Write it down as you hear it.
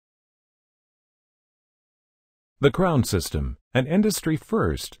The crown system, an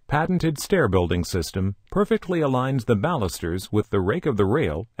industry-first, patented stair building system, perfectly aligns the balusters with the rake of the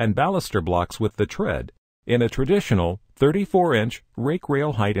rail and baluster blocks with the tread in a traditional 34-inch rake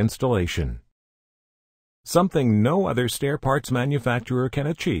rail height installation. Something no other stair parts manufacturer can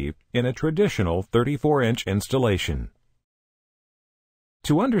achieve in a traditional 34-inch installation.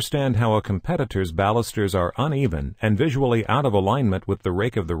 To understand how a competitor's balusters are uneven and visually out of alignment with the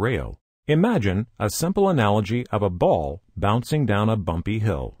rake of the rail, imagine a simple analogy of a ball bouncing down a bumpy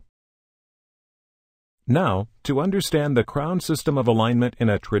hill. Now, to understand the crown system of alignment in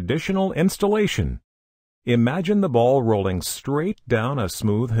a traditional installation, imagine the ball rolling straight down a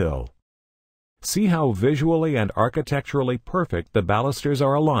smooth hill. See how visually and architecturally perfect the balusters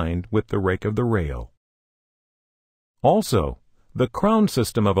are aligned with the rake of the rail. Also, the crown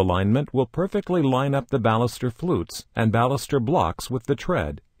system of alignment will perfectly line up the baluster flutes and baluster blocks with the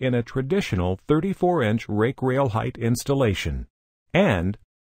tread in a traditional 34-inch rake rail height installation, and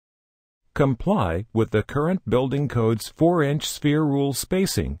comply with the current building code's 4-inch sphere rule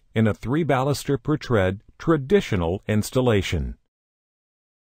spacing in a 3 baluster per tread traditional installation.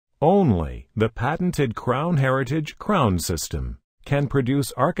 Only the patented Crown Heritage crown system can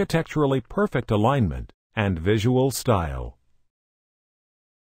produce architecturally perfect alignment and visual style.